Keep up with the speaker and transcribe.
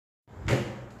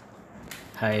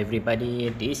Hi everybody,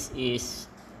 this is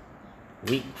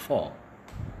week 4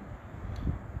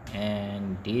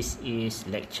 and this is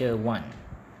lecture 1,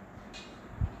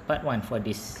 part 1 for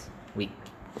this week.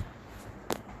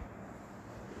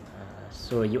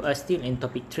 So you are still in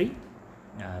topic 3,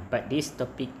 but this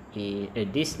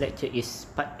lecture is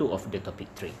part 2 of the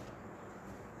topic 3.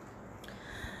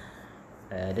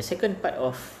 The second part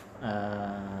of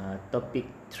topic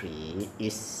 3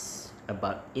 is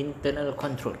about internal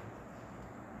control.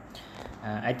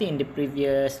 I think in the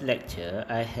previous lecture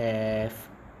I have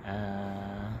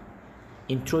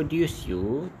introduced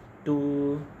you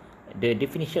to the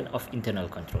definition of internal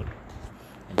control.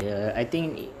 I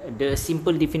think the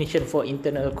simple definition for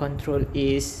internal control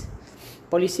is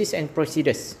policies and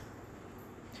procedures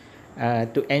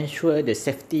to ensure the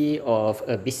safety of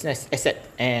a business asset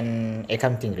and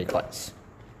accounting records.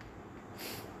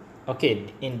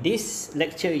 Okay, in this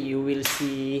lecture you will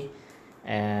see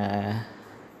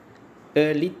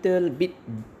a little bit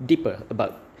deeper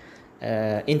about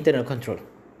internal control,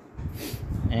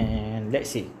 and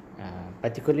let's see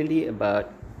particularly about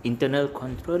internal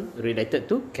control related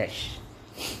to cash.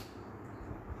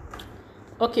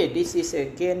 Okay, this is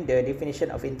again the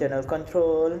definition of internal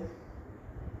control.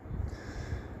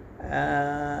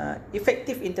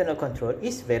 Effective internal control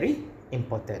is very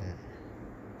important.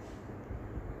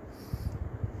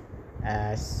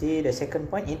 See the second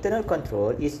point. Internal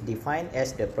control is defined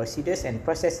as the procedures and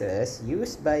processes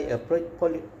used by a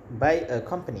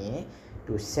company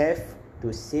to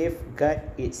safeguard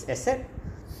its asset,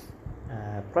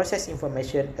 process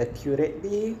information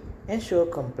accurately, ensure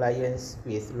compliance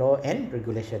with law and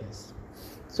regulations.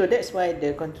 So that's why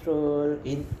the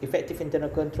effective internal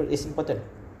control is important.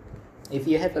 If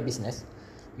you have a business,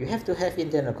 you have to have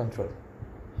internal control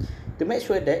to make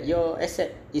sure that your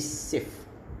asset is safe.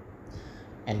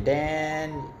 And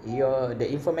then the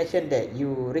information that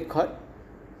you record,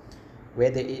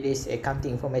 whether it is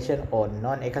accounting information or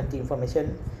non-accounting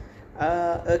information,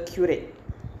 are accurate,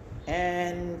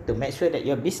 and to make sure that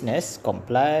your business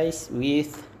complies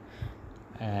with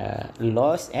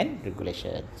laws and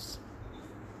regulations.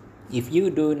 If you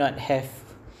do not have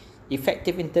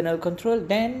effective internal control,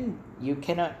 then you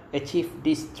cannot achieve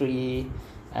these three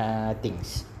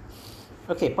things.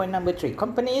 Okay, point number 3.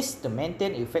 Companies to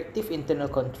maintain effective internal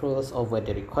controls over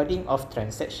the recording of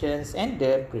transactions and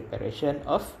the preparation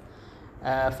of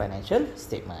financial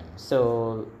statements.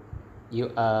 So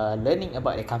you are learning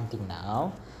about accounting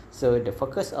now. So the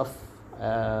focus of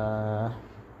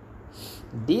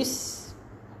this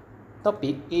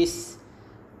topic is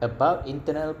about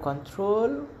internal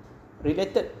control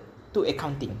related to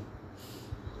accounting.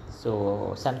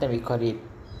 So sometimes we call it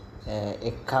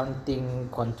accounting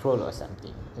control or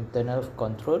something. Internal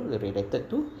control related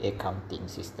to accounting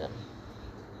system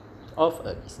of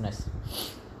a business.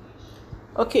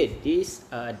 Okay, these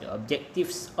are the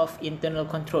objectives of internal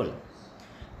control.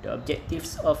 The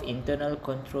objectives of internal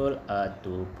control are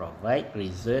to provide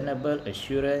reasonable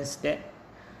assurance that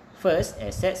first,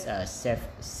 assets are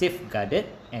safeguarded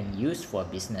and used for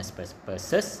business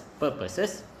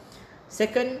purposes.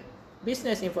 Second,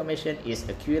 business information is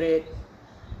accurate.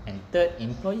 And third,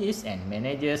 employees and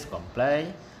managers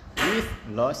comply with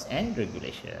laws and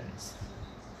regulations.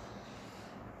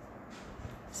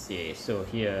 See, so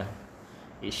here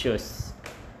it shows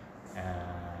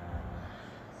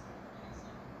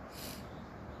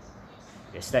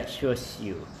the slide shows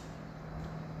you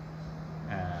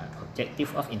objective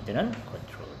of internal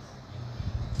control.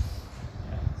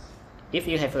 If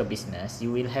you have a business,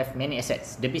 you will have many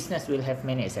assets. The business will have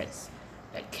many assets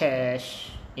like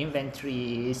cash,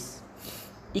 inventories,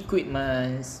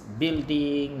 equipments,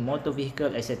 building, motor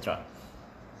vehicle, etc.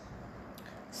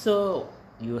 So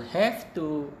you have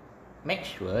to make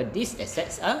sure these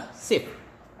assets are safe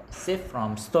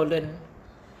from stolen,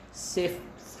 safe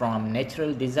from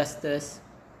natural disasters,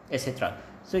 etc.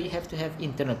 So you have to have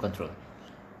internal control.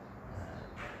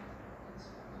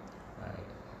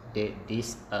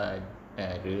 These are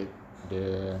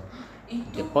the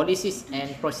policies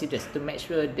and procedures to make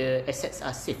sure the assets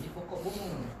are safe.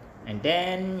 And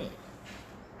then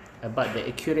about the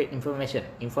accurate information.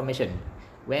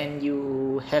 When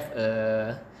you have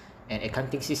an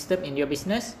accounting system in your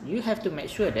business, you have to make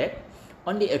sure that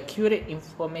only accurate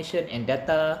information and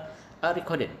data are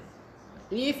recorded.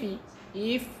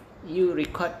 If you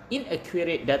record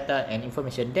inaccurate data and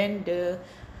information, then the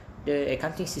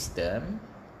accounting system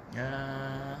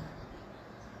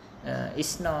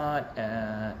is not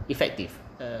effective.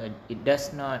 It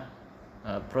does not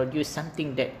produce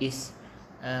something that is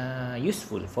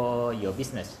useful for your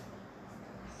business.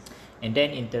 And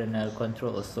then internal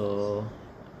control also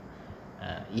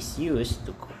is used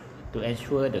to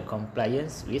ensure the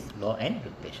compliance with law and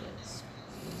regulations.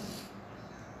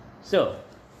 So,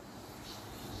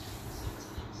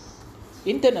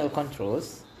 internal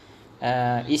controls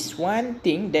is one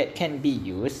thing that can be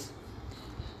used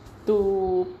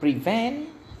to prevent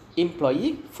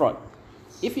employee fraud.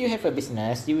 If you have a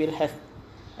business, you will have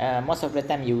most of the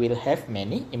time you will have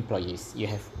many employees. You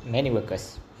have many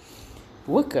workers.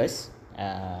 Workers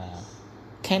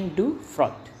can do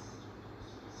fraud.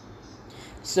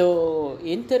 So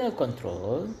internal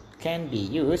control can be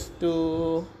used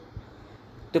to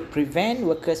prevent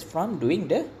workers from doing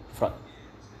the fraud,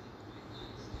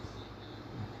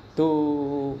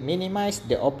 to minimize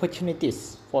the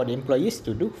opportunities for the employees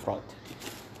to do fraud.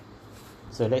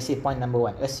 So let's see point number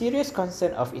 1. A serious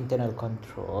concern of internal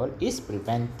control is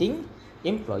preventing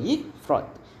employee fraud.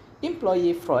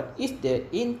 Employee fraud is the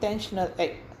intentional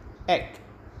act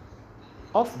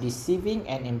of deceiving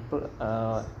an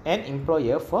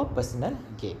employer for personal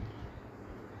gain.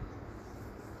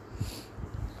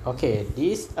 Okay,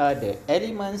 these are the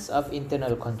elements of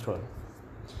internal control.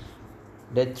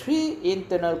 The 3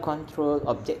 internal control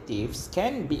objectives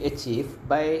can be achieved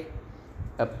by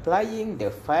applying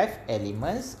the 5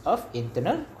 elements of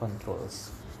internal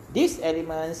controls. These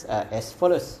elements are as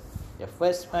follows. The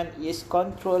first one is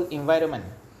control environment.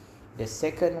 The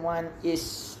second one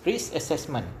is risk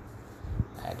assessment.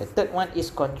 The third one is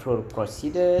control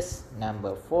procedures.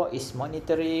 Number 4 is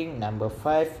monitoring. Number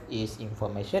 5 is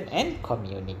information and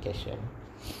communication.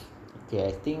 Okay,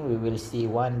 I think we will see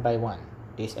one by one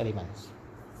these elements.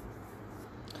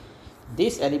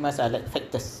 These elements are like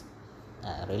factors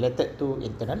related to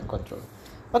internal control.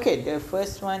 Okay, the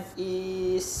first one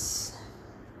is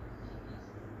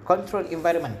control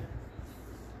environment.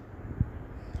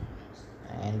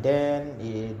 And then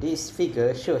this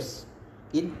figure shows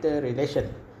interrelation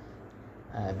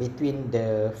between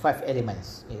the 5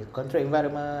 elements: control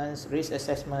environments, risk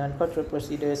assessment, control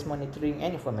procedures, monitoring,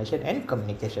 and information and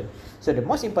communication. So the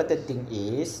most important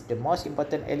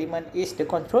element is the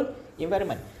control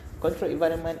environment. Control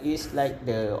environment is like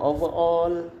the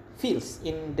overall fields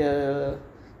in a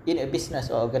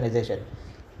business or organization.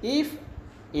 If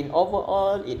in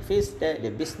overall it feels that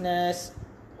the business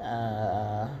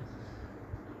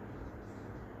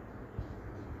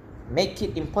make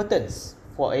it importance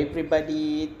for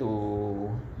everybody to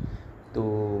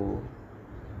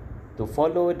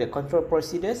follow the control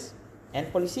procedures and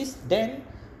policies, then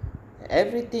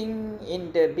everything in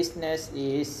the business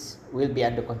will be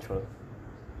under control.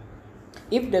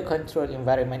 If the control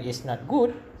environment is not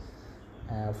good,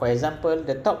 for example,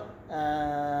 the top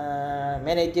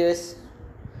managers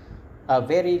are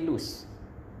very loose.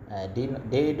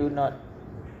 They do not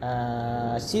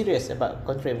serious about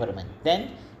control environment,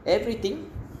 then everything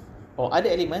or other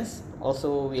elements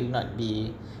also will not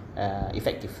be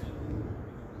effective.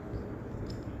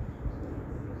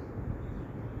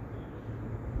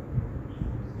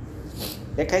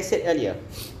 Like I said earlier,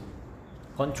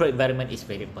 control environment is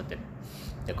very important.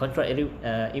 The control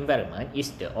environment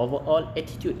is the overall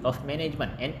attitude of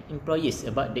management and employees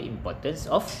about the importance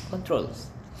of controls.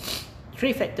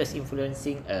 3 factors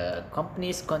influencing a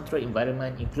company's control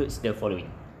environment includes the following.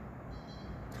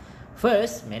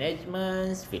 First,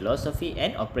 management's philosophy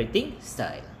and operating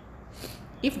style.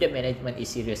 If the management is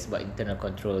serious about internal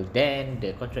control, then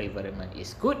the control environment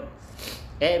is good.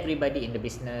 Everybody in the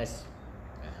business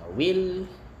will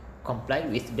comply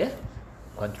with the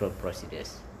control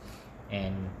procedures,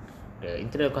 and the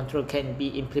internal control can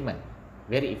be implemented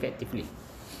very effectively.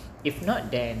 If not,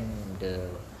 then the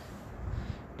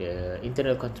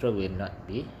internal control will not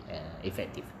be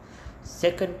effective.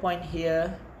 Second point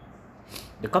here,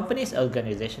 the company's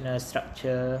organizational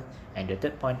structure, and the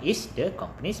third point is the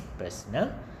company's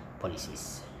personal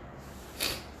policies.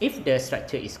 If the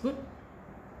structure is good,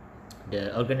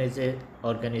 the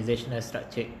organizational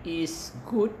structure is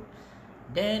good,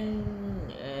 then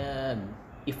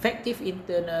effective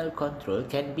internal control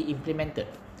can be implemented.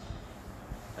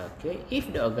 Okay,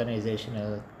 if the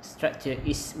organizational structure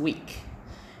is weak,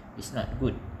 it's not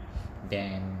good,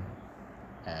 then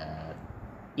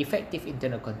effective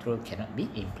internal control cannot be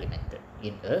implemented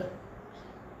in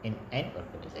an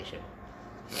organization.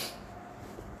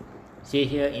 See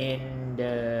here in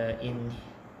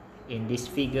this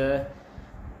figure,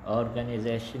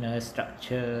 organizational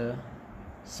structure,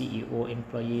 CEO,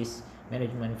 employees,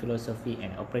 management philosophy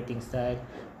and operating style,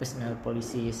 personal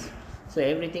policies. So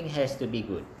everything has to be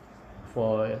good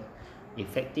for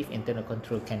effective internal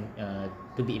control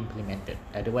to be implemented.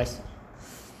 Otherwise,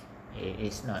 it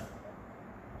is not.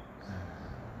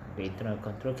 The internal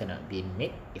control cannot be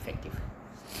made effective.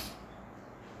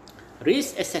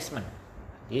 Risk assessment.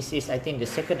 This is, I think, the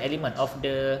second element of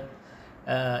the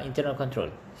internal control.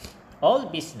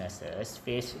 All businesses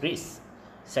face risks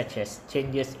such as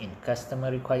changes in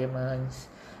customer requirements,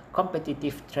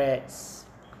 competitive threats,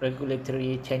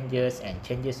 regulatory changes, and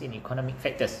changes in economic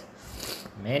factors.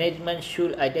 Management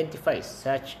should identify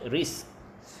such risks,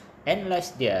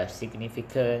 analyze their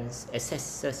significance,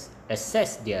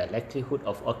 assess their likelihood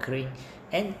of occurring,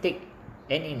 and take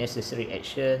any necessary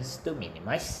actions to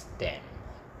minimize them.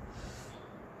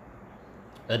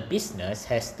 A business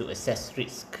has to assess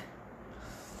risk,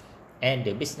 and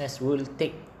the business will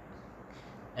take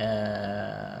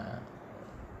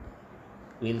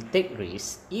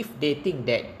risks if they think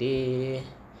that they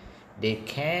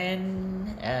can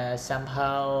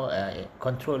somehow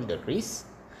control the risk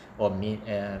or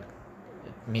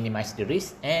minimize the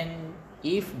risk, and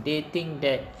if they think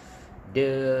that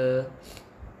the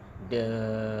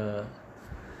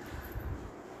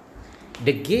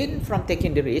gain from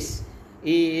taking the risk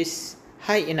is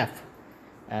high enough.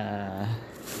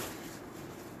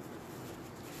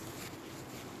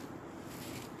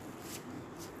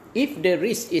 If the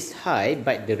risk is high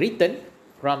but the return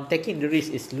from taking the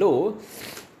risk is low,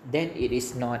 then it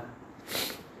is not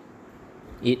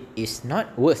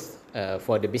worth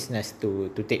for the business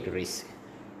to take the risk.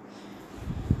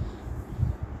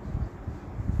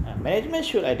 Management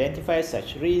should identify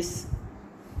such risks,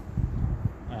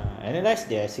 analyze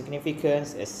their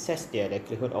significance, assess their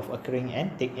likelihood of occurring,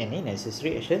 and take any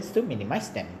necessary actions to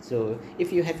minimize them. So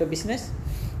if you have a business,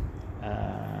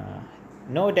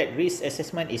 know that risk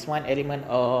assessment is one element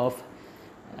of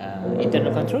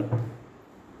internal control,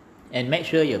 and make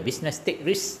sure your business take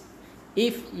risks.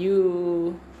 If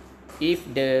you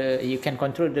can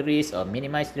control the risk or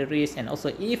minimize the risk, and also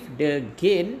if the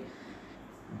gain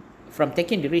from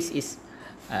taking the risk is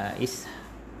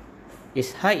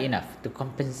high enough to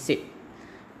compensate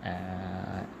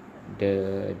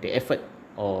the effort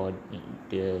or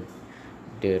the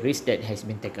risk that has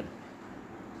been taken.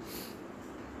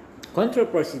 Control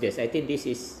procedures, I think this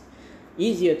is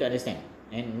easier to understand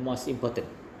and most important.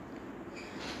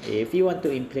 If you want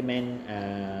to implement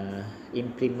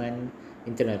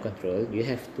internal control, you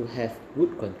have to have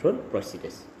good control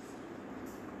procedures.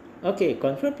 Okay,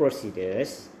 control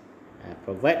procedures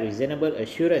provide reasonable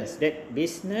assurance that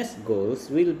business goals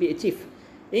will be achieved,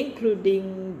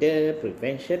 including the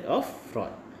prevention of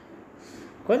fraud.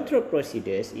 Control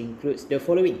procedures includes the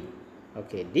following.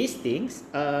 Okay, these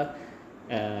are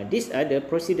the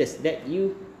procedures that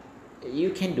you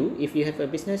can do if you have a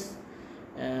business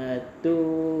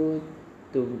to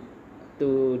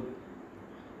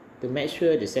make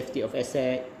sure the safety of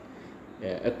asset,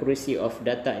 accuracy of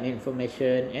data and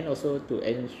information, and also to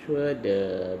ensure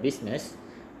the business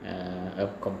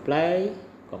complies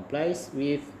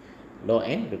with law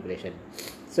and regulation.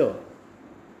 So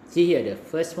see here, the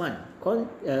first one,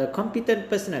 competent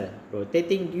personnel,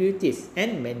 rotating duties,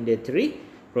 and mandatory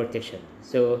rotation.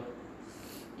 So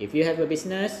if you have a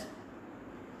business,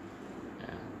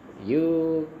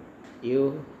 you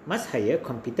must hire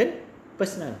competent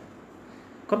personnel.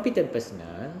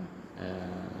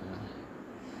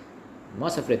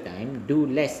 Most of the time do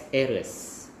less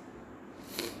errors.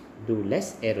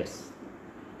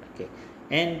 Okay,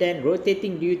 and then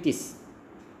rotating duties.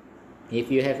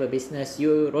 If you have a business,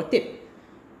 you rotate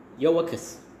your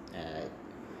workers.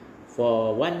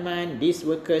 For 1 month, these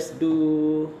workers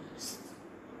do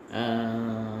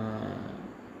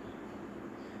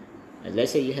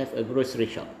let's say you have a grocery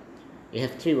shop, you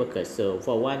have 3 workers. So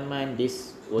for 1 month,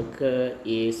 this worker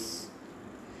is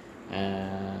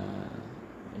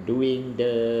doing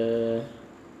the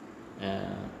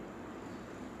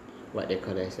what they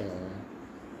call as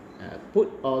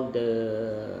put all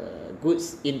the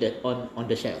goods on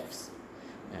the shelves.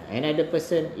 Another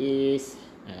person is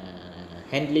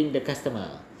handling the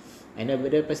customer.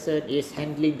 Another person is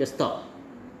handling the stock.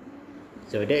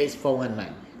 So that is for 1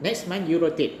 month. Next month you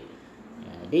rotate.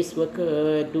 This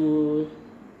worker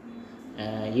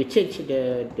you change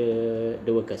the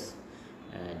workers.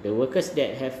 The workers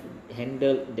that have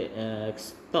handled the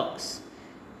stocks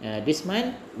this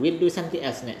month will do something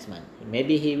else next month.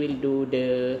 Maybe he will do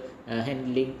the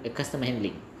customer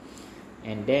handling,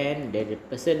 and then the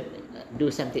person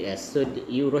do something else. So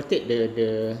you rotate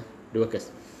the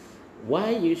workers.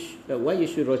 Why you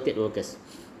should rotate workers?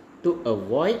 To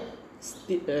avoid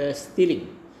stealing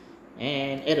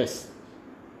and errors.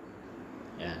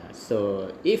 So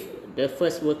if the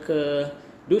first worker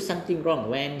do something wrong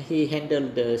when he handle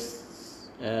the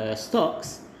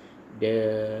stocks,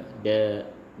 the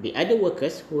other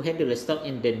workers who handle the stock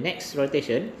in the next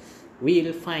rotation will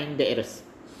find the errors.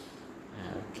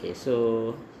 Okay,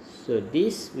 so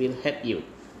this will help you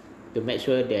to make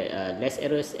sure there are less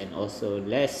errors and also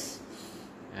less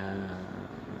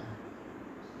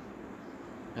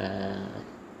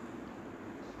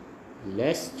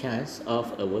less chance of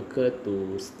a worker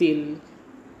to steal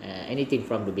anything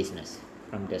from the business,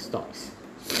 from the stocks.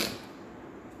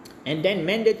 And then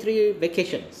mandatory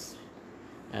vacations.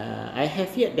 I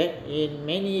have heard that in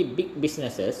many big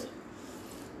businesses,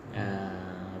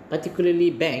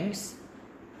 particularly banks,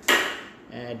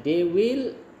 they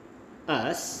will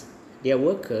ask their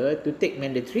worker to take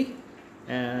mandatory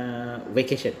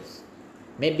vacations.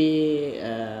 Maybe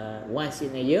once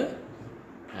in a year,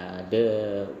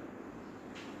 the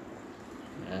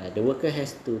worker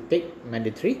has to take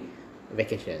mandatory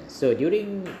vacations. So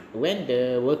when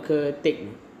the worker take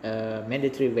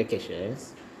mandatory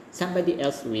vacations, somebody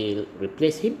else will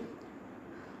replace him,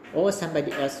 or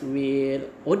somebody else will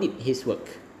audit his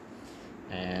work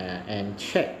and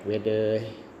check whether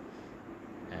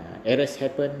errors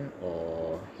happen,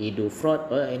 or he do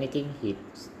fraud or anything,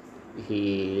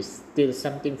 he steal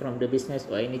something from the business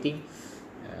or anything,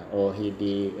 or he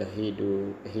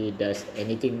does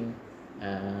anything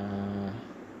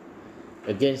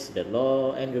against the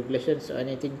law and regulations or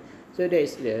anything. So that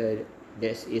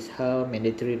is how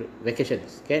mandatory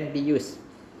vacations can be used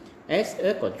as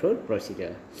a control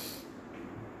procedure.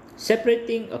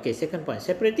 Second point,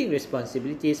 separating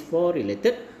responsibilities for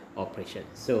related operations.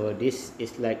 So this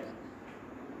is like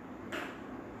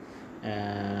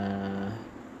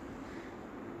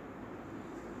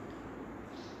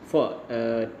for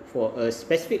a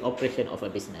specific operation of a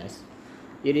business,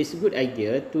 it is a good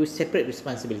idea to separate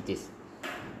responsibilities.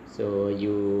 So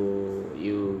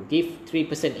you give 3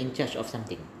 person in charge of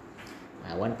something,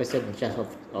 one person in charge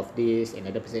of this,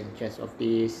 another person in charge of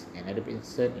this, another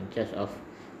person in charge of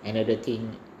another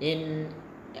thing in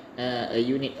a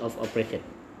unit of operation.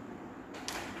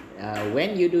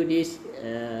 When you do this,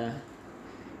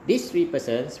 these 3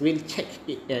 persons will check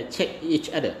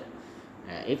each other.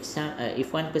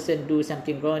 If one person do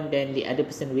something wrong, then the other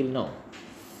person will know.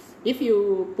 If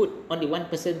you put only one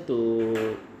person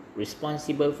to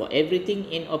responsible for everything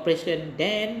in operation,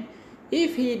 then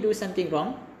if he do something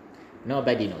wrong,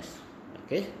 nobody knows.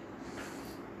 Okay.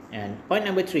 And point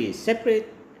number 3,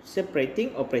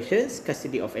 separating operations,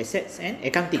 custody of assets, and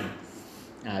accounting.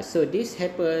 So this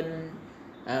happen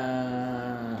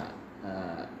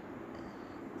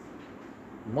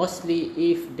mostly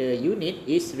if the unit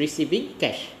is receiving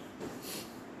cash.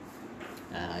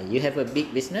 You have a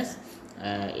big business,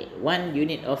 one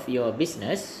unit of your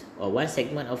business or one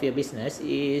segment of your business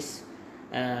is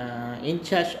in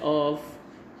charge of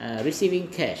receiving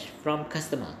cash from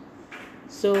customer.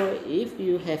 So if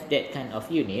you have that kind of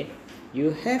unit,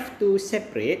 you have to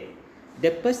separate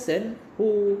the person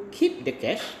who keep the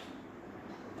cash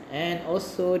and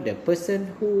also the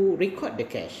person who record the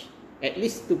cash. At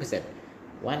least 2 person.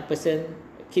 One person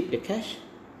keep the cash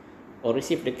or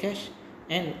receive the cash,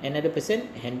 and another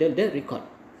person handle the record.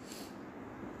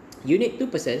 You need 2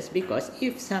 persons because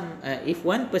if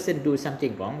one person do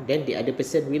something wrong, then the other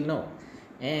person will know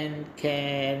and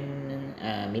can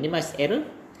minimize error,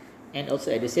 and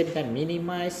also at the same time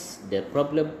minimize the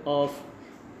problem of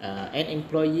an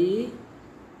employee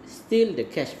steal the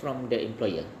cash from the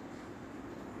employer.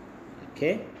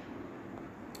 Okay.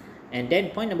 And then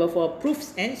point number 4,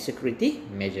 proofs and security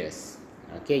measures.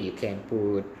 Okay, you can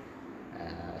put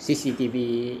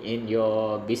CCTV in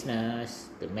your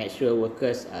business to make sure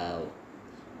workers are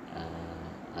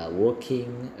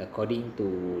working according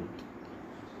to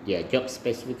their job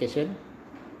specification,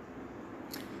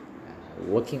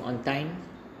 working on time,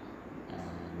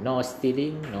 no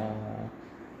stealing, no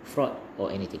fraud or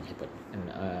anything happen,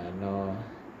 no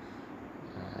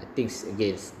things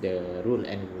against the rule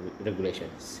and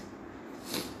regulations.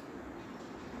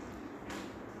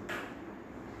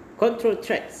 Control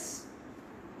threats,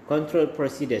 control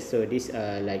procedures. So these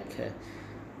are like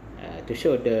to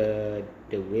show the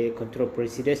way control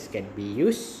procedures can be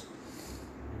used.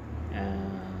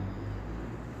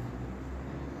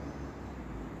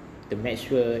 To make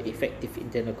sure effective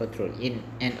internal control in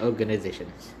an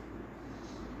organization.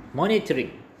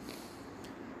 Monitoring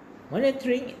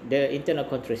the internal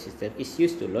control system is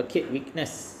used to locate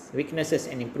weaknesses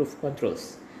and improve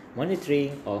controls.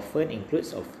 Monitoring often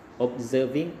includes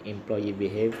observing employee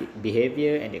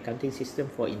behavior and accounting system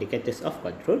for indicators of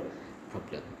control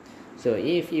problem. So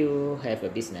if you have a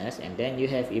business and then you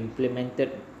have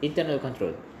implemented internal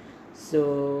control,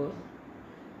 so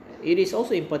it is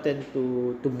also important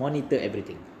to monitor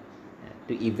everything,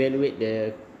 to evaluate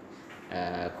the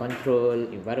control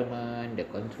environment,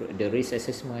 the risk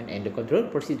assessment, and the control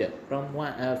procedure from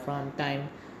time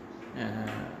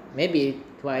maybe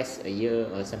twice a year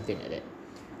or something like that,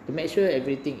 to make sure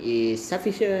everything is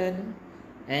sufficient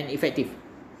and effective,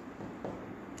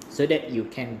 so that you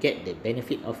can get the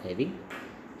benefit of having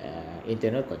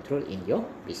internal control in your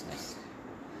business.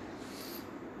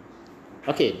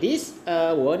 Okay, these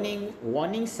are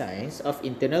warning signs of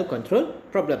internal control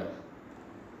problem.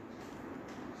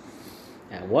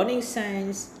 Warning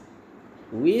signs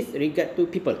with regard to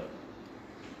people.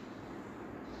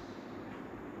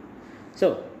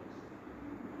 So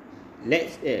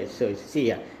let's see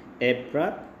here.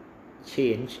 Abrupt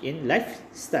change in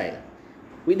lifestyle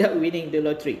without winning the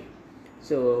lottery.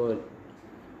 So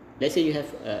let's say you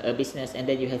have a business and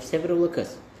then you have several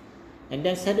workers, and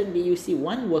then suddenly you see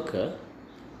one worker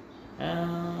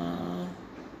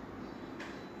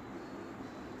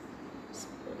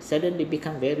suddenly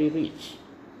become very rich.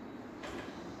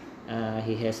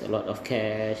 He has a lot of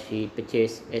cash, he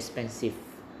purchased expensive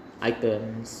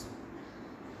items,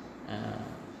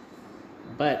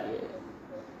 but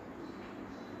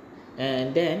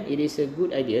and then it is a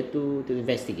good idea to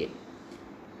investigate.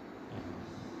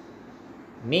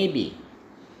 Maybe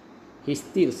he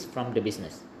steals from the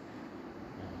business.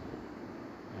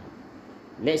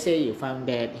 Let's say you found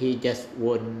that he just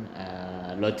won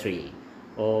lottery,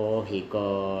 or he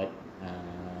got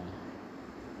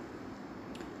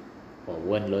or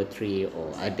won lottery or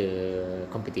other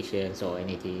competitions or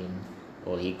anything,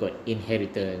 or he got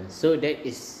inheritance. So that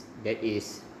is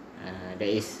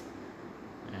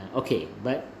okay.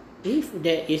 But if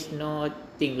there is no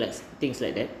things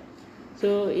like that,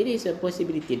 so it is a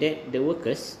possibility that the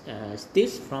workers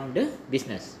steals from the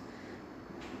business.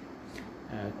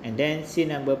 And then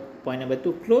point number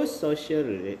 2, close social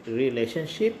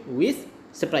relationship with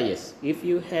suppliers. If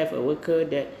you have a worker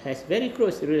that has very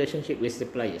close relationship with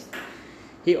suppliers,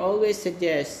 he always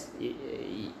suggests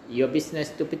your business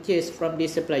to purchase from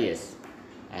these suppliers.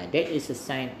 That is a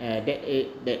sign that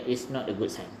is not a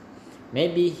good sign.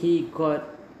 Maybe he got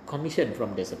commission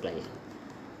from the supplier.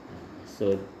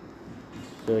 So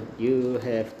you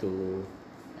have to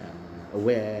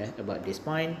aware about this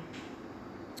point.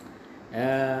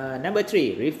 Number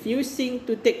 3, refusing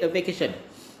to take a vacation.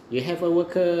 You have a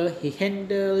worker, he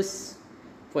handles,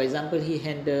 for example,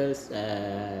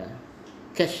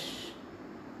 cash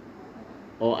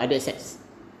or other assets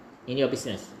in your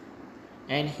business,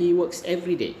 and he works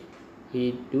every day.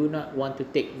 He do not want to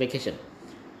take vacation.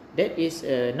 That is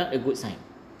not a good sign,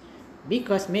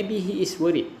 because maybe he is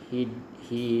worried. He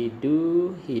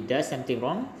does something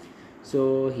wrong,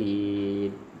 so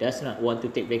he does not want to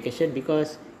take vacation,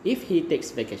 because if he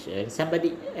takes vacation,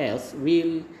 somebody else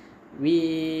will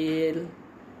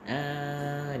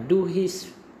do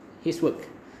his work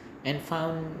and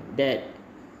find that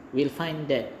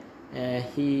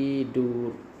he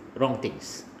do wrong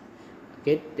things.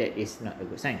 Okay, that is not a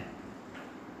good sign.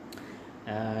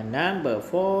 Number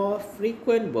 4,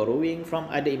 frequent borrowing from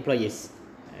other employees.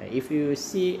 If you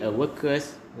see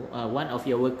one of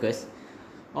your workers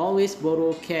always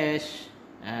borrow cash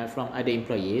from other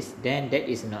employees, then that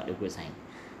is not a good sign.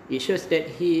 It shows that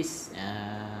he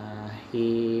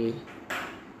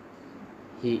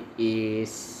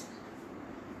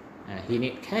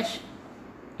need cash,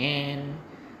 and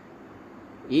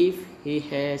if he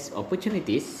has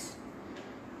opportunities,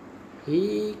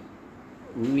 maybe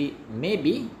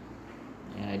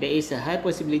there is a high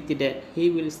possibility that he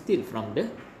will steal from the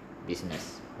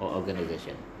business or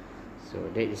organization. So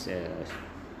that is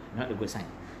not a good sign.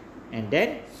 And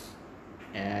then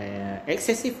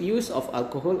excessive use of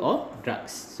alcohol or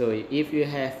drugs. So if you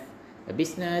have a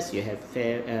business, you have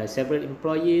several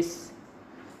employees,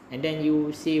 and then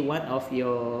you see one of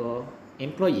your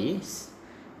employees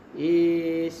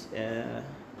is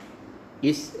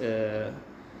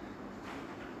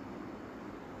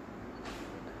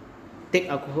take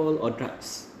alcohol or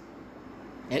drugs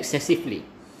excessively,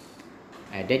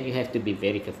 then you have to be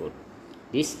very careful.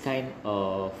 This kind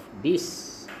of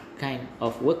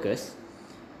workers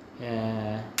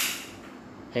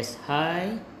has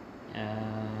high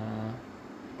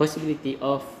possibility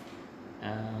of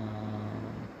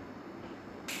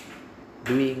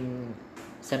doing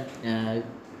some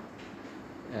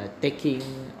taking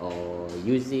or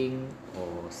using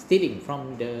or stealing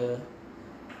from the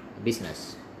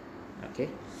business. Okay,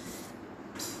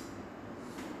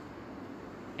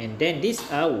 and then these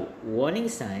are warning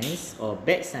signs or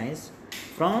bad signs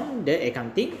from the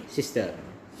accounting system.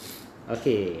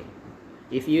 Okay,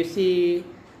 if you see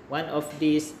one of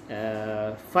these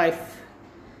 5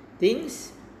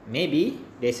 things, maybe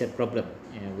there's a problem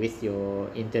with your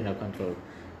internal control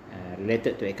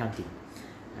related to accounting.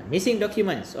 Missing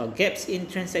documents or gaps in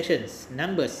transactions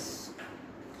numbers.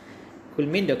 Could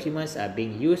mean documents are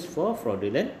being used for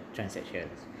fraudulent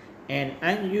transactions. An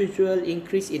unusual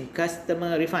increase in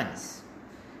customer refunds.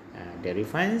 The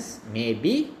refunds may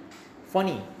be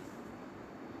phony.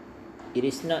 It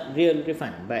is not real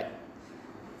refund, but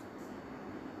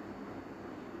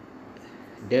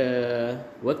the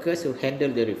workers who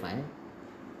handle the refund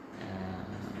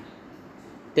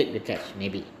take the cash.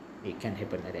 Maybe it can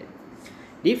happen like that.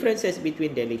 Differences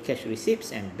between daily cash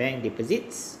receipts and bank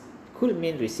deposits could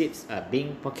mean receipts are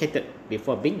being pocketed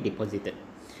before being deposited.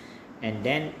 And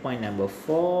then point number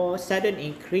 4, sudden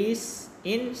increase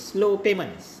in slow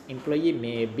payments. Employee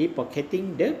may be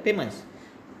pocketing the payments.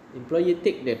 Employee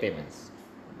take the payments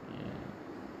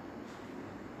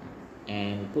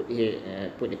and put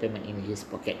the payment in his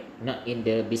pocket, not in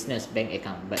the business bank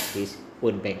account, but his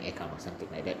own bank account or something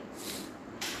like that.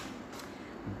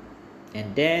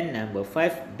 And then number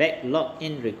 5, backlog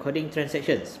in recording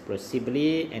transactions,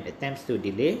 possibly an attempts to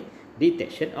delay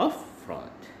detection of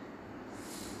fraud.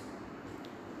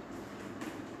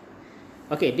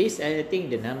 Okay, this I think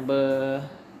the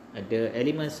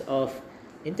elements of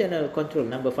internal control.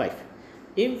 Number 5,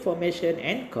 information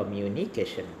and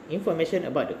communication. Information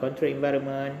about the control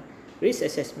environment, risk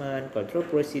assessment, control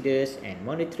procedures, and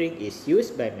monitoring is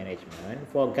used by management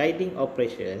for guiding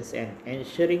operations and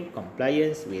ensuring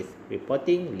compliance with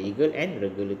reporting, legal, and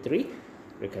regulatory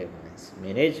requirements.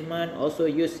 Management also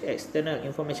use external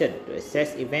information to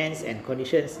assess events and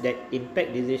conditions that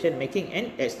impact decision making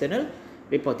and external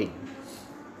reporting.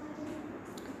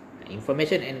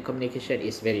 Information and communication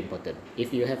is very important.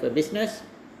 If you have a business,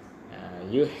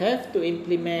 you have to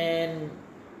implement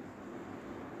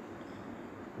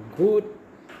good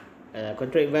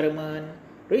control environment,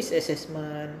 risk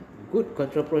assessment, good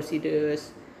control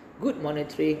procedures, good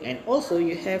monitoring, and also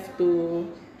you have to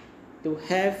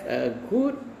have a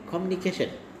good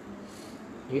communication.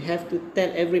 You have to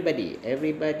tell everybody,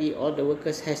 all the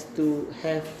workers have to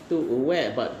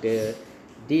aware about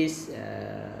this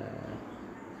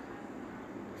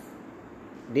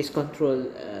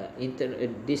control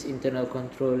these internal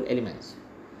control elements.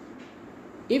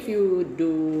 If you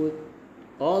do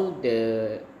all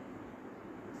the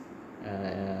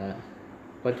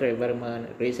control environment,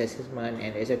 risk assessment,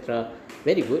 and etc.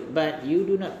 very good, but you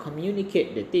do not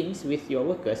communicate the things with your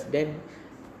workers, then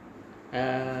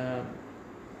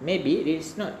maybe it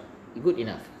is not good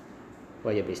enough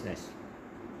for your business.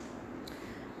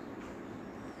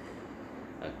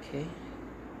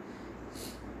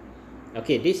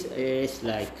 Okay, this is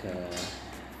like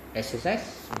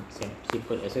exercise,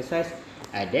 simple exercise.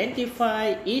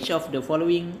 Identify each of the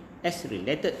following as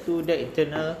related to the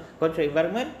internal control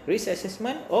environment, risk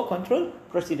assessment, or control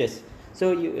procedures.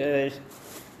 So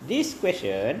this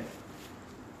question,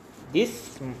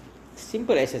 this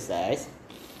simple exercise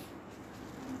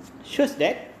shows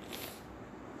that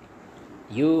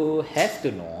you have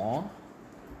to know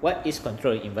what is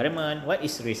control environment, what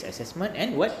is risk assessment,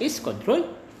 and what is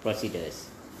control procedures.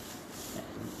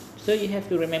 So you have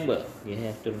to remember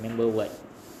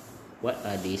what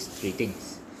are these three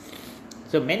things.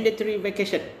 So mandatory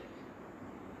vacation,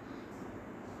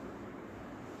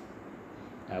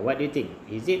 what do you think?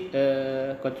 Is it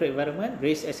a control environment,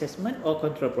 risk assessment, or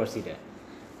control procedure?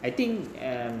 I think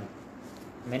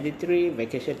mandatory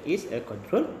vacation is a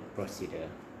control procedure.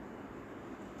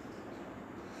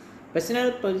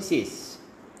 Personnel policies,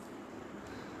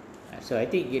 so I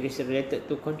think it is related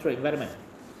to control environment.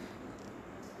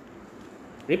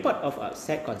 Report of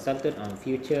outside consultant on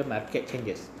future market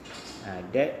changes.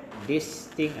 This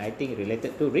thing I think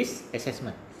related to risk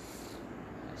assessment.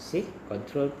 See,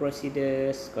 control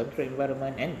procedures, control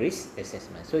environment, and risk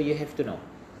assessment. So you have to know.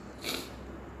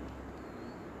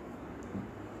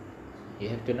 You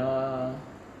have to know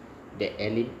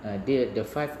the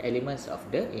 5 elements of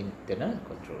the internal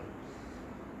control.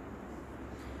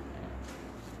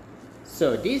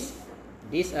 So these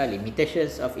are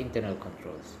limitations of internal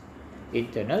controls.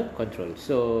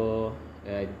 So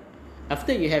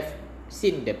after you have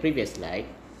seen the previous slide,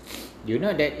 you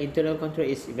know that internal control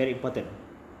is very important.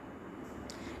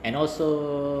 And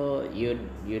also you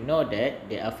know that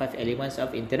there are 5 elements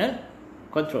of internal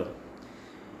control.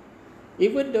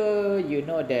 Even though you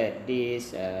know that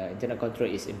this internal control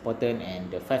is important and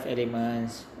the 5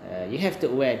 elements, you have to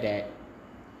aware that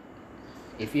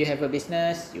if you have a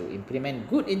business, you implement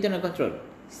good internal control,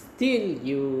 still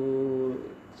you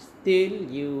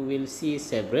will see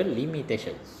several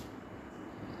limitations.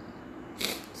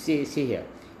 See here,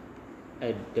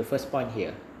 the first point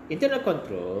here. Internal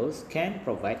controls can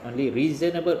provide only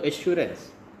reasonable assurance.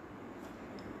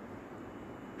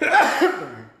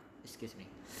 Excuse me.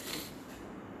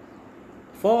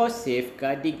 For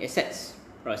safeguarding assets.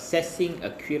 processing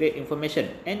accurate information,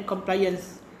 and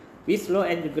compliance with law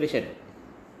and regulation.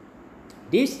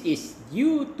 This is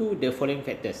due to the following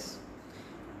factors.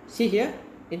 See here,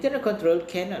 internal control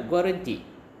cannot guarantee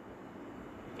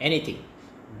anything,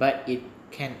 but it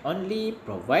can only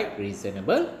provide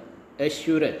reasonable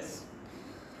assurance.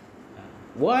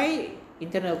 Why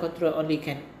internal control only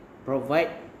can provide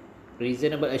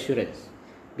reasonable assurance?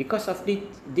 Because of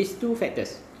these two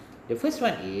factors. The first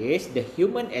one is the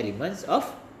human elements of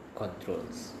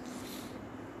controls.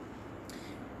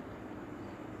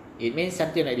 It means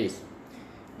something like this.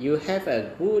 You have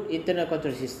a good internal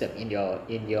control system in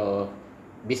your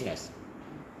business,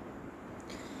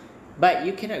 but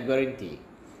you cannot guarantee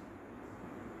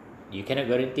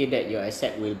that your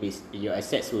assets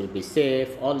will be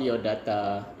safe. All your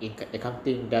data,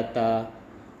 accounting data,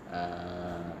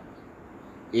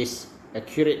 is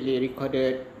accurately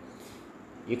recorded.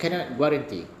 You cannot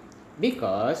guarantee,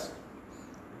 because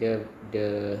the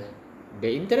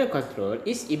internal control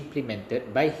is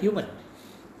implemented by human.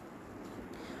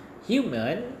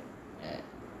 Human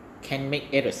can make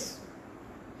errors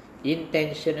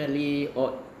intentionally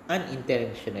or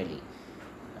unintentionally.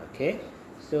 Okay,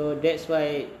 so that's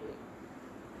why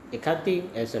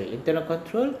internal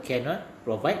control cannot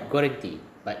provide guarantee,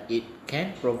 but it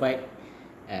can provide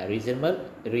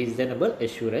reasonable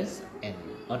assurance and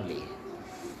only.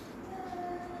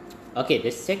 Okay,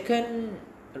 the second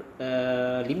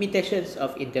limitations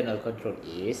of internal control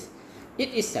is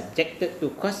it is subjected to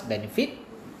cost benefit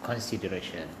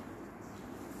consideration.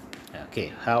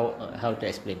 Okay, how to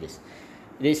explain this?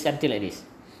 It is something like this.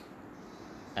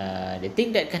 The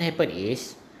thing that can happen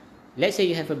is, let's say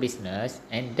you have a business,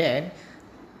 and then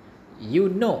you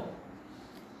know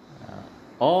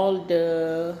all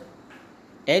the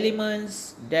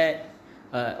elements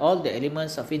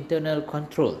of internal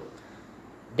control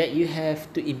that you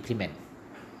have to implement.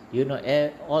 You know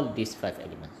all these 5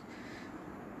 elements,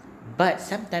 but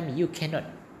sometimes you cannot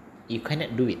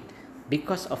do it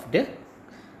because of the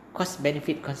cost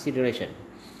benefit consideration.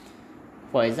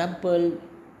 For example,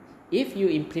 if you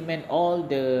implement all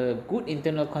the good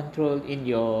internal control in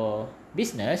your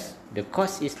business, the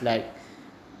cost is like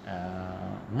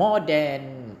more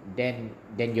than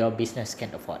your business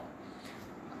can afford.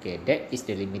 Okay, that is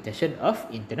the limitation of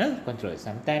internal control.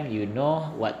 Sometimes you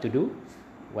know what to do,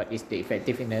 what is the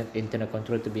effective internal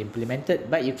control to be implemented,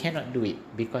 but you cannot do it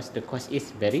because the cost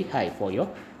is very high for your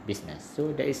business.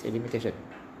 So that is a limitation.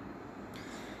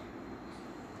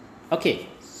 Okay,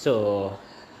 so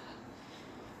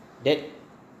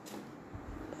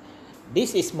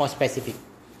this is more specific.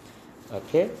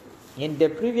 Okay, in the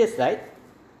previous slide,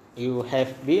 you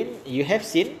have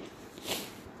seen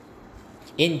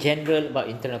in general about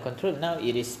internal control. Now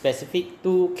it is specific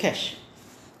to cash.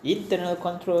 Internal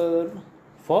control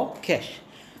for cash.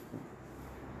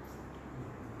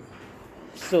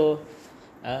 So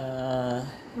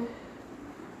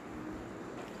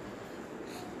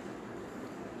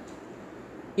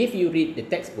if you read the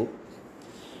textbook,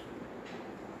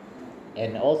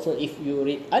 and also if you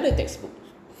read other textbooks,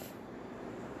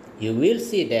 you will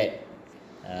see that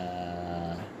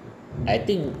I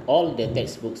think all the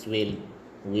textbooks will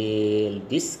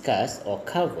discuss or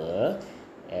cover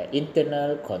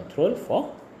internal control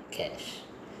for cash.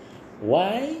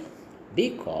 Why?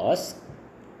 Because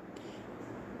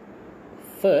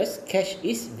first, cash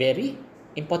is very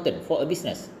important for a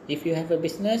business. If you have a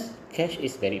business, cash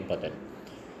is very important.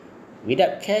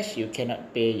 Without cash, you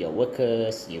cannot pay your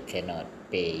workers, you cannot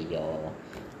pay your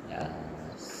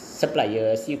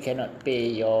suppliers, you cannot pay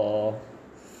your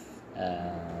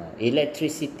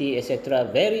electricity, etc.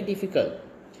 Very difficult.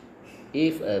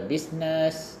 If a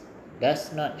business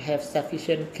does not have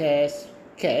sufficient cash,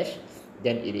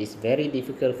 then it is very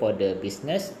difficult for the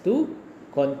business to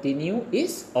continue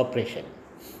its operation.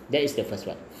 That is the first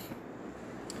one.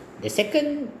 The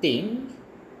second thing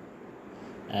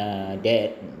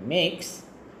that makes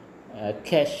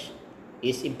cash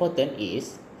is important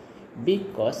is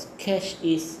because cash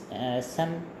is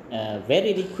some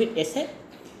very liquid asset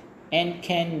and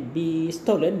can be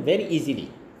stolen very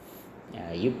easily.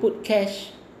 You put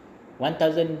cash,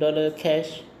 $1,000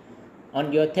 cash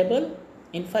on your table,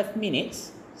 in 5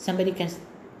 minutes somebody can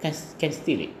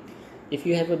steal it. If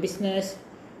you have a business,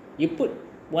 you put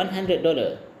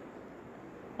 $100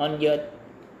 on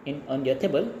your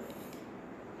table,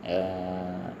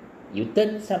 you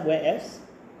turn somewhere else,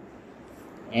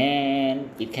 and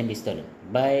it can be stolen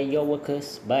by your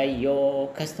workers, by your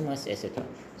customers, etc.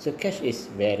 So cash is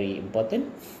very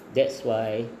important. That's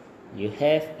why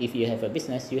if you have a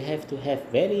business, you have to have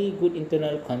very good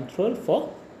internal control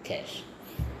for cash.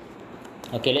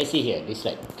 Okay, let's see here. This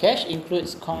slide. Cash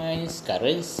includes coins,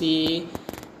 currency,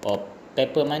 or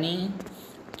paper money,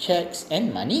 checks,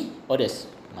 and money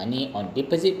orders. Money on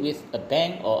deposit with a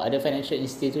bank or other financial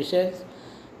institutions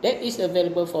that is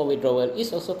available for withdrawal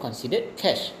is also considered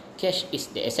cash. Cash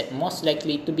is the asset most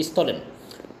likely to be stolen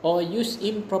or used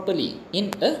improperly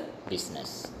in a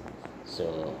business.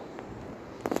 So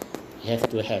you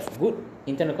have to have good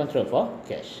internal control for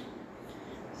cash.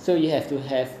 So you have to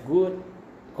have good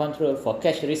control for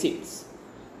cash receipts.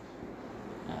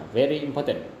 Very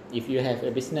important. If you have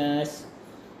a business,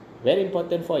 very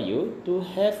important for you to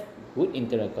have good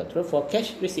internal control for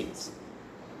cash receipts.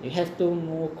 You have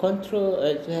to control.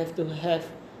 You have to have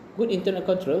good internal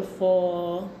control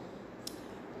for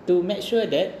to make sure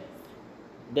that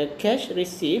the cash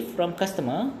received from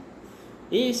customer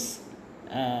is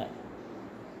uh,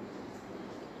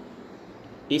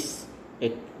 is uh,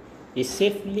 is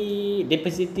safely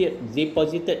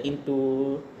deposited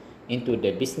into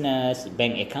the business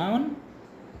bank account,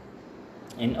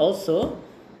 and also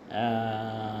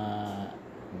uh,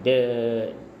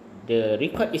 the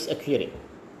record is accurate.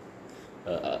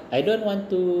 I don't want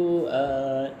to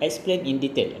explain in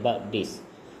detail about this.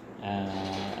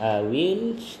 I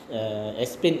will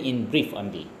explain in brief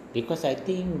only, because I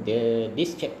think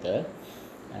this chapter,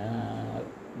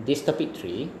 this topic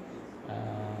 3,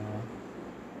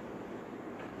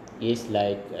 is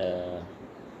like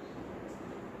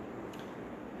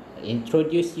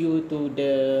introduce you to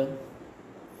the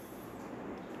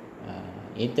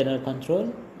internal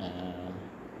control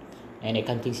and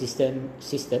accounting system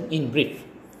in brief.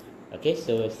 Okay,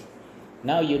 so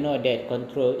now you know that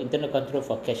internal control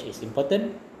for cash is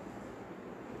important,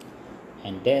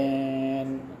 and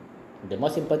then the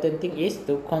most important thing is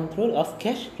to control of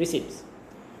cash receipts.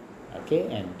 Okay,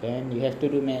 and then you have to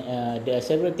do there are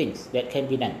several things that can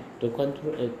be done to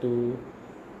control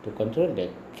the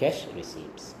cash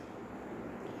receipts.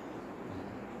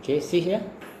 Okay, see here,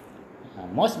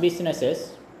 most big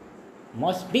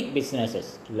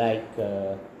businesses like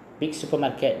big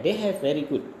supermarket, they have very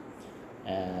good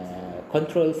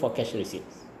control for cash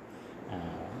receipts.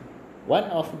 One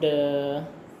of the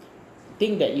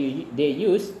thing that they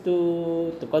use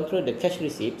to control the cash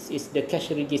receipts is the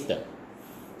cash register.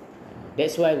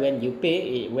 That's why when you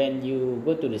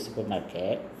go to the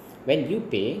supermarket, when you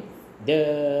pay,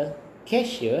 the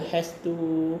cashier has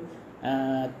to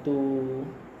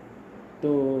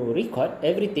record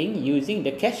everything using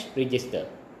the cash register,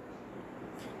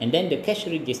 and then the cash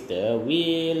register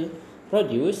will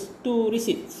produce 2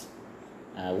 receipts,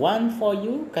 one for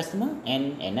you customer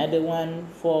and another one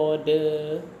for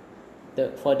the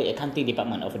accounting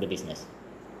department of the business.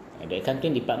 The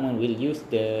accounting department will use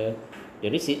the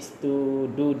receipts to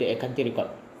do the accounting record.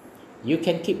 You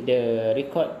can keep the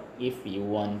record if you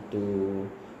want to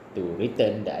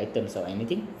return the items or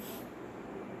anything.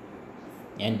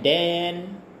 And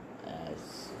then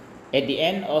at the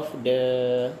end of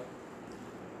the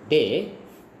day,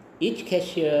 each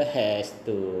cashier has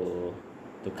to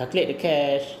calculate the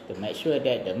cash, to make sure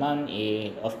that the amount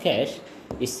of cash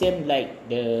is same like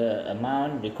the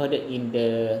amount recorded in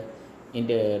the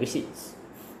receipts.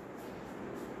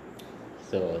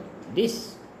 So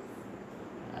this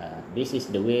is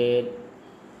the way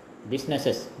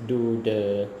businesses do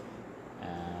the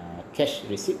cash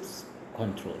receipts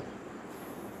control.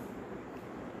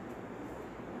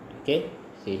 Okay,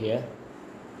 see here,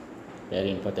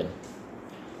 very important.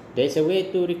 There is a way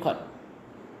to record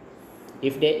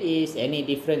if there is any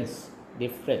differences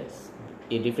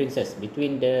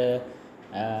between the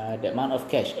amount of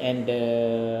cash and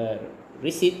the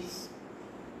receipts.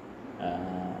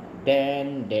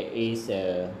 Then there is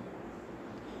a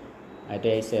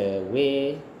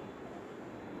way.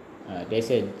 There's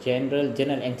a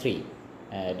journal entry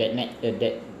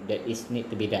that is need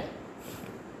to be done.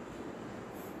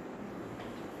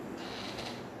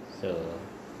 So,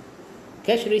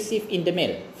 cash received in the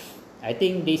mail, I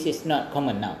think this is not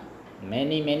common now.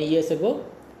 Many years ago,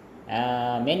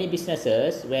 many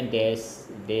businesses, when they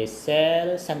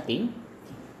sell something,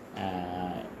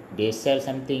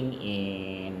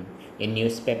 in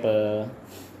newspaper,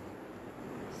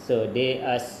 so they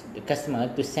ask the customer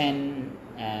to send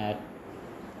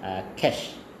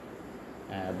cash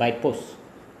by post.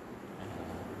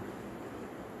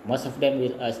 Most of them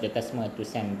will ask the customer to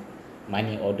send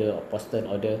money order or postal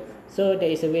order. So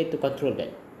there is a way to control that.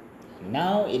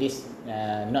 Now it is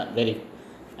not very.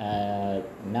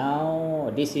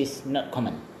 Now this is not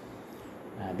common,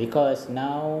 because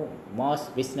now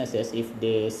most businesses, if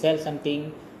they sell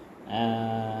something,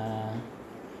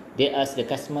 they ask the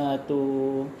customer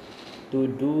to to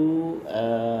do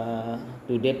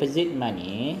to deposit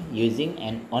money using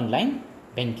an online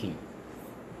banking.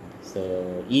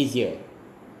 So easier.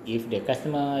 If the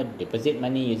customer deposit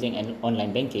money using an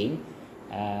online banking,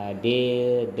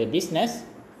 the business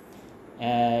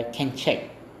can check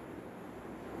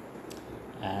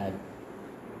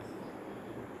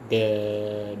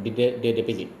the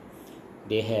deposit.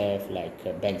 They have like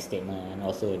a bank statement.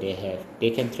 Also,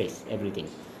 they can trace everything.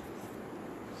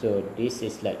 So this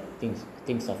is like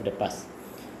things of the past.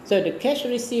 So the cash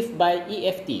received by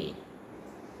EFT,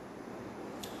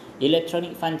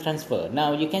 electronic fund transfer.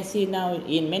 Now you can see now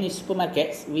in many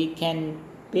supermarkets we can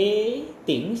pay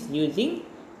things using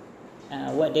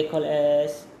what they call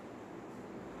as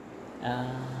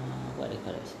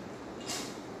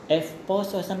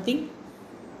FPOS or something.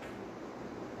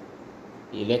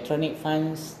 Electronic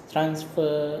funds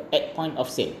transfer at point of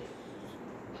sale.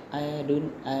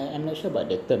 I'm not sure about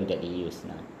the term that they use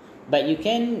now. But you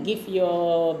can give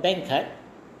your bank card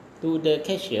to the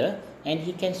cashier and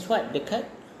he can swipe the card,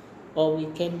 or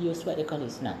we can use what they call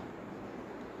it now.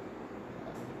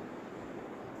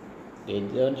 They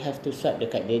don't have to swipe the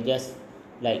card. They just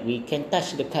like we can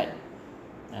touch the card,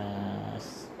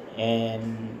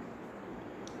 and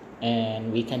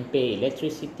we can pay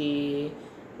electricity,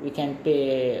 we can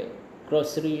pay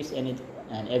groceries and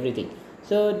everything.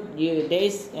 So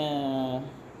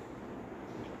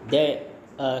there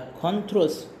are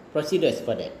controls procedures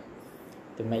for that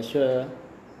to make sure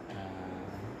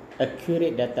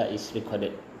accurate data is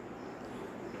recorded,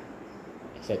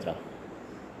 etc.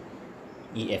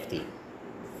 EFT.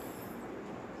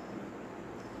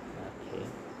 Okay.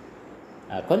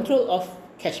 Control of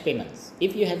cash payments.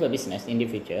 If you have a business in the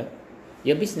future,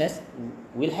 your business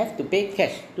will have to pay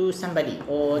cash to somebody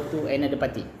or to another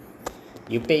party.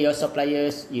 You pay your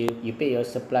suppliers, you pay your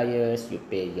suppliers, you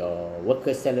pay your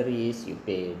workers' salaries, you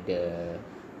pay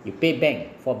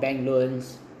bank for bank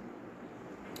loans,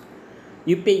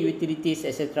 you pay utilities,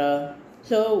 etc.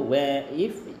 So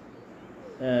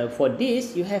for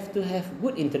this you have to have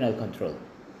good internal control,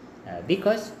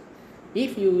 because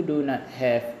if you do not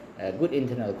have good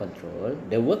internal control,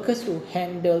 the workers who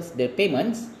handles the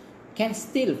payments can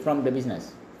steal from the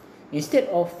business. Instead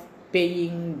of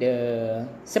paying the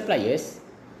suppliers,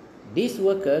 this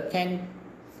worker can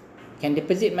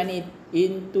deposit money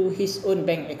into his own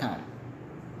bank account.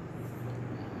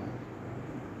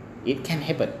 It can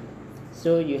happen.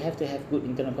 So you have to have good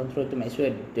internal control to make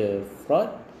sure the fraud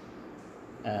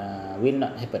will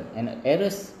not happen and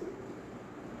errors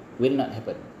will not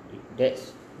happen.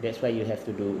 That's why you have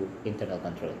to do internal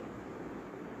control.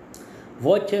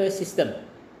 Voucher system.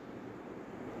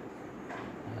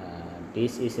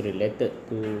 This is related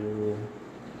to,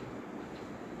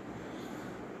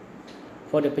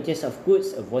 for the purchase of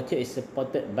goods, a voucher is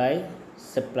supported by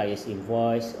supplier's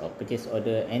invoice or purchase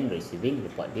order and receiving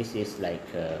report. This is like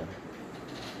a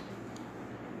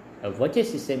voucher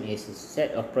system is a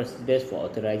set of procedures for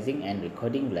authorizing and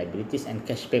recording liabilities and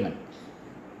cash payment.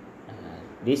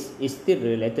 This is still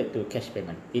related to cash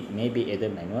payment. It may be either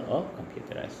manual or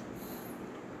computerized.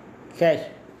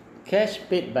 Cash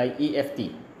paid by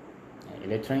EFT,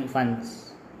 electronic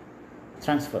funds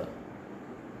transfer.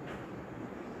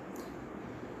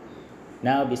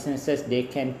 Now businesses, they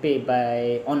can pay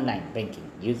by online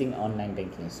banking, using online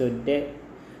banking. So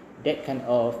that kind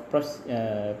of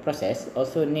process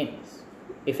also needs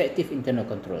effective internal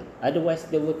control. Otherwise,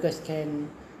 the workers can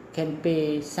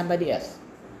pay somebody else,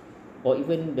 or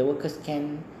even the workers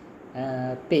can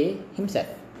pay himself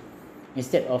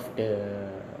instead of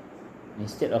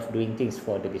doing things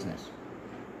for the business.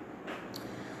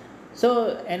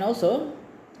 So, and also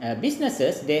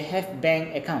businesses, they have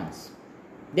bank accounts.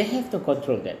 They have to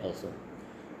control that also.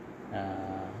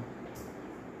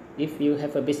 If you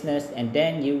have a business, and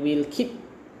then you will keep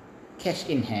cash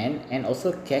in hand and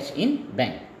also cash in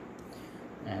bank.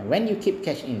 When you keep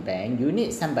cash in bank, you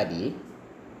need somebody,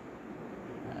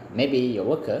 maybe your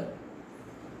worker,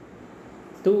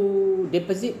 to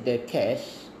deposit the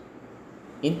cash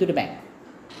into the bank,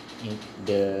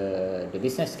 the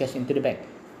business cash into the bank.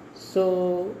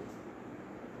 So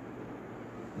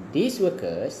these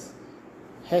workers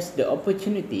has the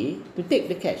opportunity to take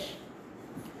the cash,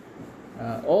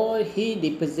 or he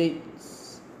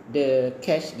deposits the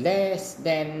cash less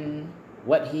than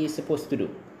what he is supposed to do.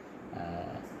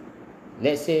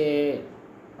 Let's say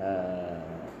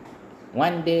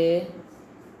one day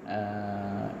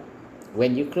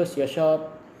when you close your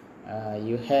shop,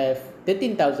 you have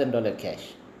 $13,000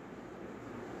 cash,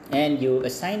 and you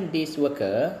assign this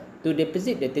worker to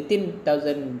deposit the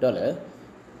 $13,000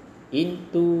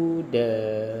 into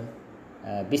the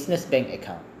business bank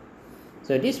account.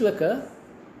 So this worker,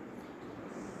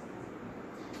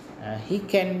 he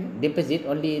can deposit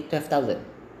only 12,000.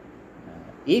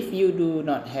 If you do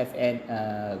not have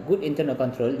a good internal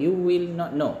control, you will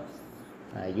not know.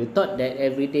 You thought that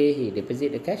every day he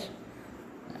deposit the cash,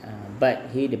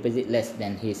 but he deposit less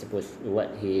than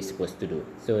what he is supposed to do.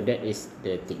 So that is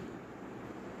the thing.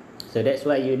 So that's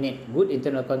why you need good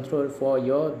internal control for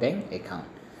your bank account.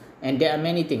 And there are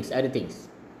many things, other things.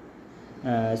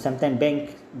 Sometimes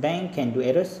bank can do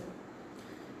errors.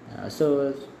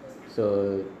 So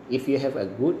if you have a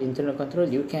good internal control,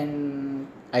 you can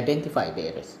identify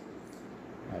the errors.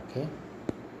 Okay.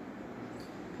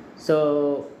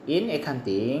 So in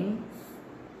accounting,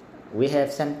 we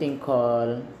have something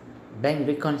called bank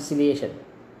reconciliation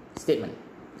statement.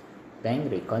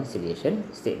 Bank reconciliation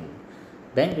statement.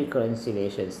 Bank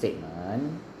reconciliation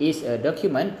statement is a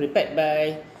document prepared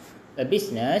by a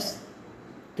business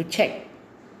to check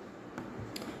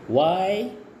why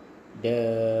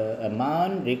the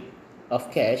amount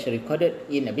of cash recorded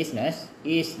in a business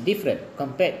is different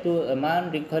compared to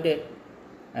amount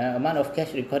of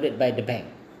cash recorded by the bank.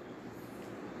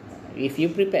 If you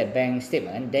prepare bank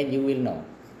statement, then you will know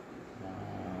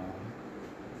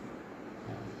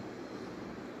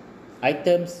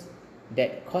items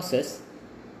that causes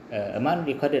amount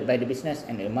recorded by the business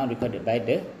and the amount recorded by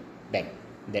the bank.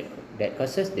 That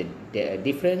causes the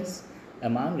difference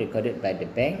amount recorded by the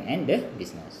bank and the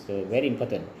business. So very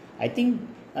important. I think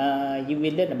you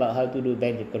will learn about how to do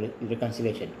bank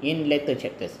reconciliation in later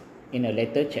chapters. In a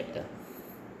later chapter.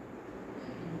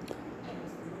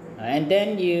 And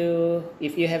then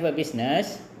if you have a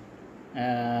business,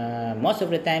 most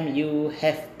of the time you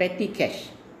have petty cash.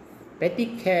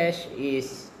 Petty cash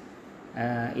is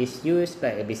used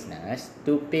by a business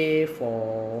to pay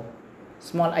for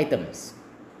small items.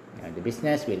 The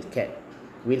business will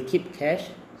keep cash,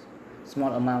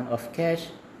 small amount of cash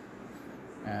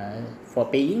for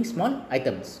paying small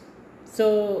items.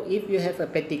 So if you have a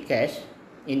petty cash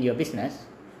in your business,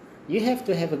 you have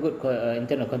to have a good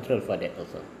internal control for that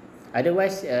also.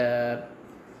 Otherwise,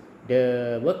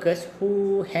 the workers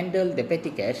who handle the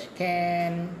petty cash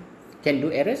can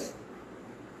do errors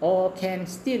or can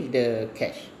steal the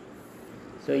cash.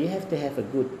 So you have to have a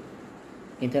good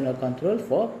internal control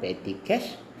for petty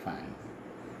cash fund.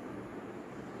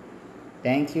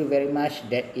 Thank you very much.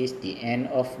 That is the end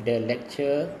of the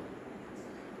lecture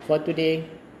for today.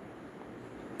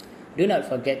 Do not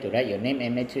forget to write your name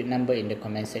and matric number in the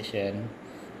comment section.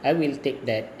 I will take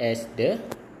that as the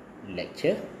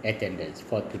lecture attendance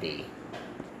for today.